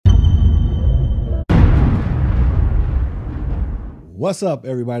What's up,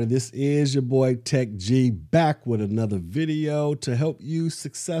 everybody? This is your boy Tech G back with another video to help you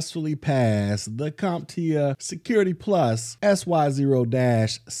successfully pass the CompTIA Security Plus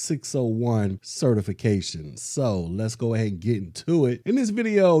SY0-601 certification. So let's go ahead and get into it. In this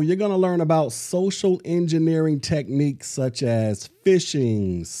video, you're going to learn about social engineering techniques such as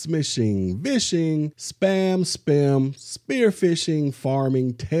phishing, smishing, vishing, spam, SPIM, spearfishing,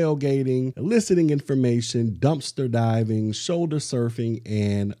 pharming, tailgating, eliciting information, dumpster diving, shoulder surfing,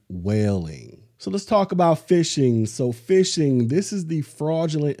 and whaling. So let's talk about phishing. So phishing, this is the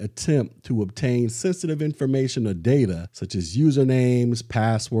fraudulent attempt to obtain sensitive information or data such as usernames,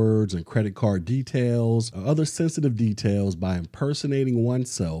 passwords, and credit card details or other sensitive details by impersonating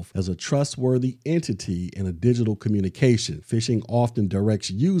oneself as a trustworthy entity in a digital communication. Phishing often directs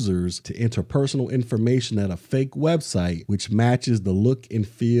users to enter personal information at a fake website, which matches the look and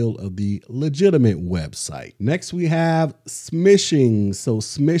feel of the legitimate website. Next, we have smishing. So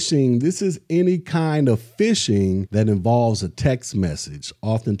smishing, this is any kind of phishing that involves a text message.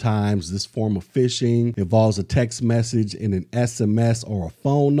 Oftentimes, this form of phishing involves a text message in an SMS or a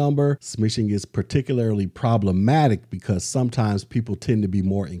phone number. Smishing is particularly problematic because sometimes people tend to be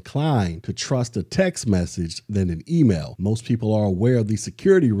more inclined to trust a text message than an email. Most people are aware of the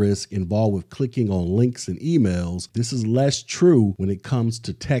security risk involved with clicking on links and emails. This is less true when it comes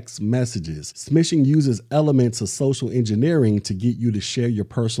to text messages. Smishing uses elements of social engineering to get you to share your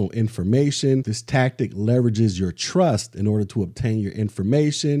personal information. This tactic leverages your trust in order to obtain your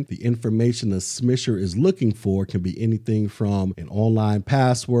information. The information a smisher is looking for can be anything from an online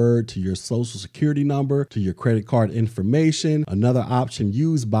password to your social security number to your credit card information. Another option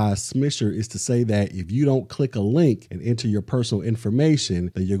used by a smisher is to say that if you don't click a link and enter your personal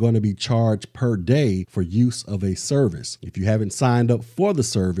information, then you're going to be charged per day for use of a service. If you haven't signed up for the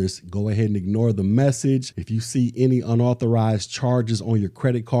service, go ahead and ignore the message. If you see any unauthorized charges on your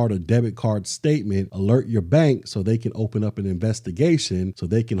credit card or debit card statement, alert your bank so they can open up an investigation so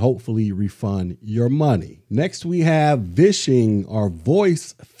they can hopefully refund your money. Next, we have vishing or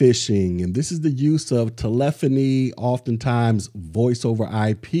voice phishing, and this is the use of telephony, oftentimes voice over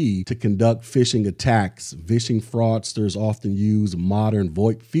IP, to conduct phishing attacks. Vishing fraudsters often use modern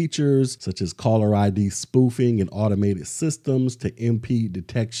VoIP features such as caller ID spoofing and automated systems to impede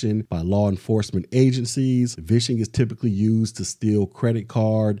detection by law enforcement agencies. Vishing is typically used to steal credit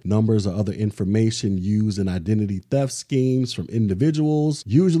card numbers or other information used in identity theft schemes from individuals.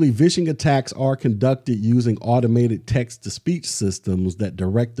 Usually, vishing attacks are conducted using automated text-to-speech systems that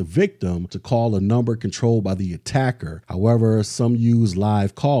direct the victim to call a number controlled by the attacker. However, some use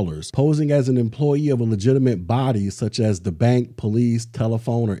live callers. Posing as an employee of a legitimate body such as the bank, police,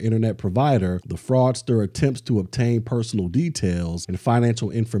 telephone, or internet provider, the fraudster attempts to obtain personal details and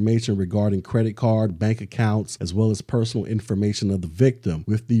financial information regarding credit card, bank accounts, as well as personal information of the victim.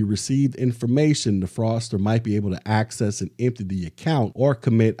 With the received information, the fraudster might be able to access and empty the account or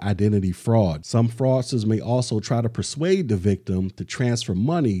commit identity fraud. Some fraudsters may also try to persuade the victim to transfer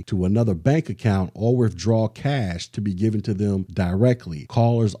money to another bank account or withdraw cash to be given to them directly.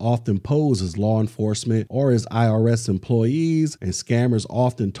 Callers often pose as law enforcement or as IRS employees, and scammers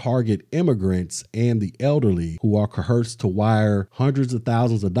often target immigrants and the elderly who are coerced to wire hundreds of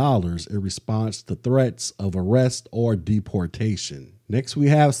thousands of dollars in response to threats of arrest or deportation. Next, we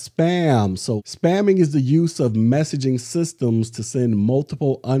have spam. So spamming is the use of messaging systems to send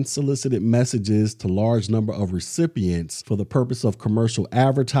multiple unsolicited messages to large number of recipients for the purpose of commercial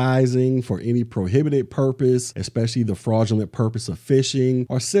advertising, for any prohibited purpose, especially the fraudulent purpose of phishing,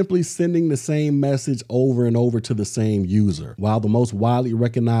 or simply sending the same message over and over to the same user. While the most widely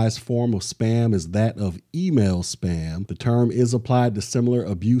recognized form of spam is that of email spam, the term is applied to similar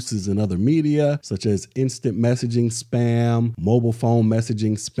abuses in other media, such as instant messaging spam, mobile phone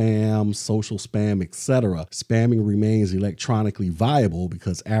messaging spam, social spam, etc. Spamming remains electronically viable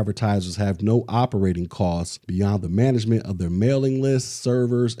because advertisers have no operating costs beyond the management of their mailing lists,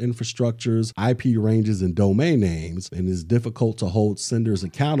 servers, infrastructures, IP ranges, and domain names, and is difficult to hold senders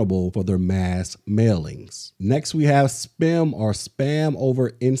accountable for their mass mailings. Next, we have SPIM or spam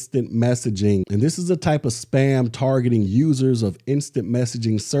over instant messaging, and this is a type of spam targeting users of instant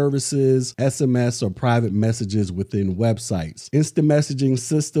messaging services, SMS, or private messages within websites. Instant messaging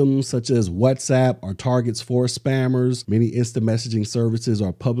systems such as WhatsApp are targets for spammers. Many instant messaging services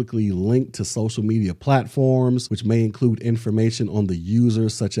are publicly linked to social media platforms, which may include information on the user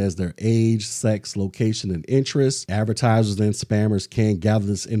such as their age, sex, location, and interests. Advertisers and spammers can gather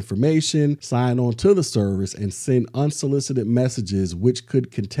this information, sign on to the service, and send unsolicited messages which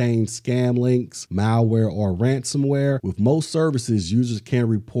could contain scam links, malware, or ransomware. With most services, users can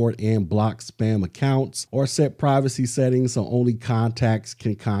report and block spam accounts or set privacy settings so only content contacts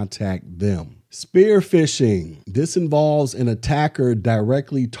can contact them. Spearfishing. This involves an attacker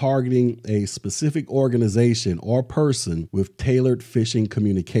directly targeting a specific organization or person with tailored phishing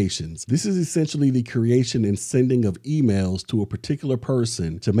communications. This is essentially the creation and sending of emails to a particular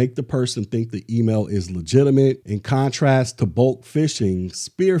person to make the person think the email is legitimate. In contrast to bulk phishing,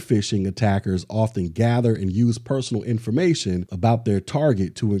 spearfishing attackers often gather and use personal information about their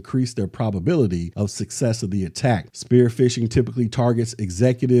target to increase their probability of success of the attack. Spearfishing typically targets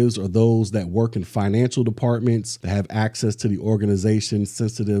executives or those that work in financial departments that have access to the organization's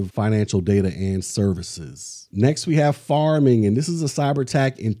sensitive financial data and services. Next, we have pharming, and this is a cyber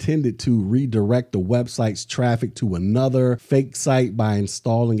attack intended to redirect the website's traffic to another fake site by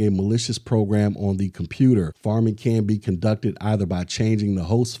installing a malicious program on the computer. Pharming can be conducted either by changing the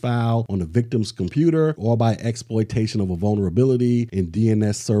host file on the victim's computer or by exploitation of a vulnerability in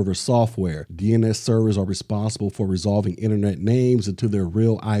DNS server software. DNS servers are responsible for resolving internet names into their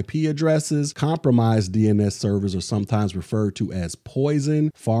real IP addresses. Compromised DNS servers are sometimes referred to as poison.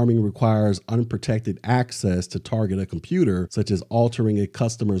 Pharming requires unprotected access to target a computer, such as altering a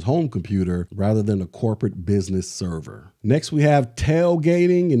customer's home computer rather than a corporate business server. Next, we have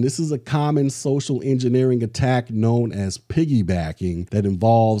tailgating, and this is a common social engineering attack known as piggybacking that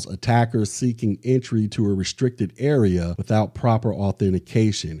involves attackers seeking entry to a restricted area without proper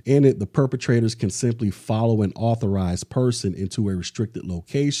authentication. In it, the perpetrators can simply follow an authorized person into a restricted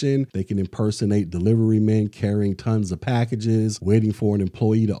location. They can impersonate delivery men carrying tons of packages, waiting for an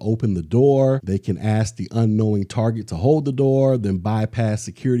employee to open the door. They can ask the unknowing target to hold the door, then bypass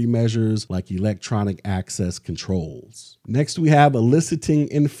security measures like electronic access controls. Next, we have eliciting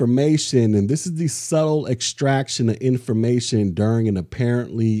information, and this is the subtle extraction of information during an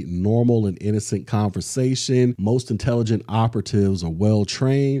apparently normal and innocent conversation. Most intelligent operatives are well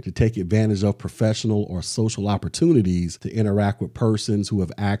trained to take advantage of professional or social opportunities to interact with persons who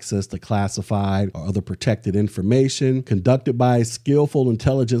have access to classified or other protected information. Conducted by a skillful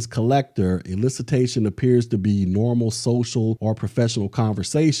intelligence collector, elicitation appears to be normal social or professional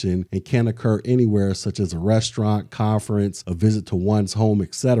conversation and can occur anywhere, such as a restaurant, conference, a visit to one's home,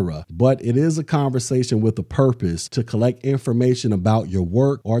 etc. But it is a conversation with a purpose to collect information about your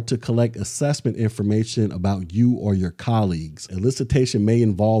work or to collect assessment information about you or your colleagues. Elicitation may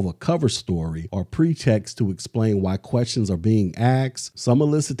involve a cover story or pretext to explain why questions are being asked. Some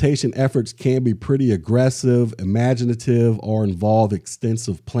elicitation efforts can be pretty aggressive, imaginative, or involve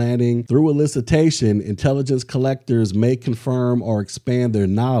extensive planning. Through elicitation, intelligence collectors may confirm or expand their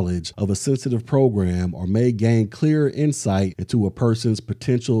knowledge of a sensitive program or may gain clearer insight into a person's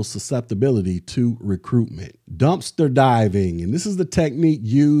potential susceptibility to recruitment. Dumpster diving, and this is the technique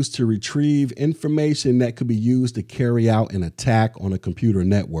used to retrieve information that could be used to carry out an attack on a computer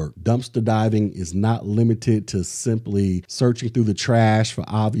network. Dumpster diving is not limited to simply searching through the trash for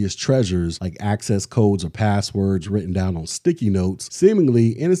obvious treasures like access codes or passwords written down on sticky notes. Seemingly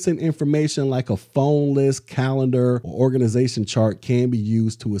innocent information like a phone list, calendar, or organization chart can be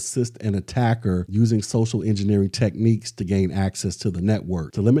used to assist an attacker using social engineering techniques to gain access to the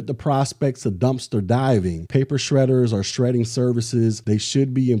network. To limit the prospects of dumpster diving, paper shredders or shredding services, they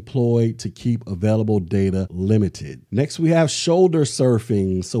should be employed to keep available data limited. Next, we have shoulder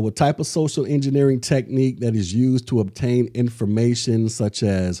surfing. So a type of social engineering technique that is used to obtain information such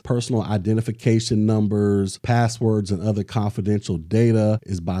as personal identification numbers, passwords, and other confidential data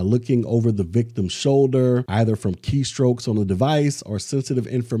is by looking over the victim's shoulder, either from keystrokes on the device or sensitive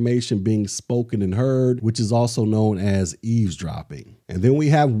information being spoken and heard, which is also known as eavesdropping. And then we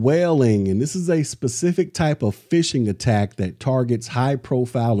have whaling, and this is a specific type of phishing attack that targets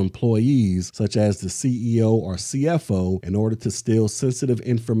high-profile employees, such as the CEO or CFO, in order to steal sensitive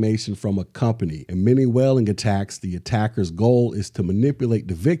information from a company. In many whaling attacks, the attacker's goal is to manipulate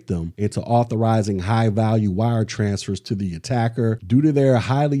the victim into authorizing high-value wire transfers to the attacker. Due to their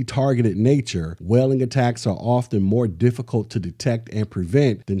highly targeted nature, whaling attacks are often more difficult to detect and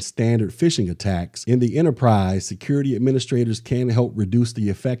prevent than standard phishing attacks. In the enterprise, security administrators can help reduce the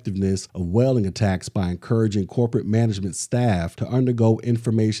effectiveness of whaling attacks by encouraging corporate management staff to undergo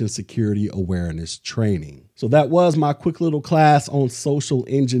information security awareness training. So that was my quick little class on social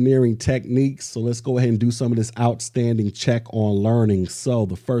engineering techniques. So let's go ahead and do some of this outstanding check on learning. So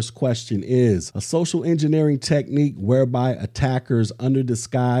the first question is a social engineering technique whereby attackers, under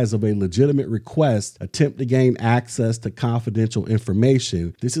disguise of a legitimate request, attempt to gain access to confidential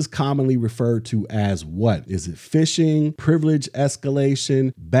information. This is commonly referred to as what? Is it phishing, privilege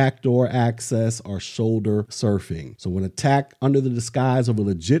escalation, backdoor access, or shoulder surfing? So when attacked under the disguise of a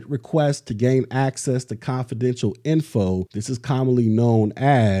legit request to gain access to confidential info, this is commonly known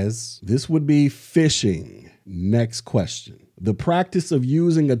as, this would be phishing. Next question. The practice of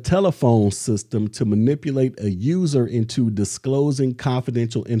using a telephone system to manipulate a user into disclosing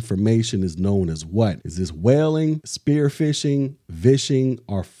confidential information is known as what? Is this whaling, spearfishing, vishing,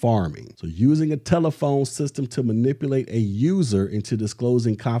 or pharming? So using a telephone system to manipulate a user into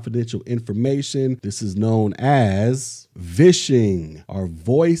disclosing confidential information, this is known as vishing or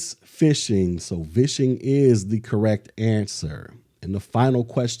voice phishing. So vishing is the correct answer. And the final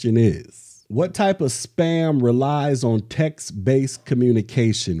question is, what type of spam relies on text-based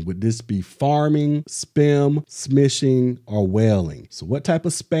communication? Would this be pharming, SPIM, smishing, or whaling? So what type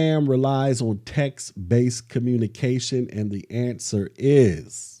of spam relies on text-based communication? And the answer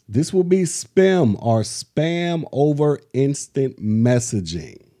is, this will be SPIM or spam over instant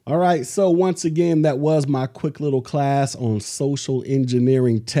messaging. All right, so once again, that was my quick little class on social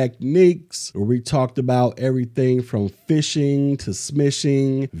engineering techniques, where we talked about everything from phishing to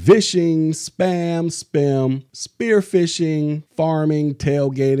smishing, vishing, spam, SPIM, spearfishing, pharming,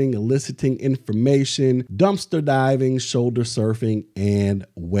 tailgating, eliciting information, dumpster diving, shoulder surfing, and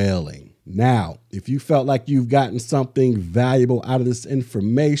whaling. Now, if you felt like you've gotten something valuable out of this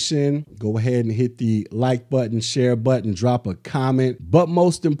information, go ahead and hit the like button, share button, drop a comment, but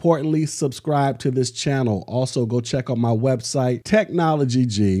most importantly, subscribe to this channel. Also, go check out my website, Technology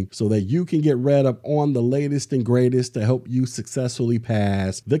G, so that you can get read up on the latest and greatest to help you successfully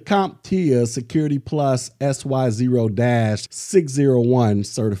pass the CompTIA Security Plus SY0-601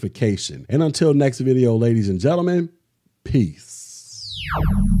 certification. And until next video, ladies and gentlemen, peace.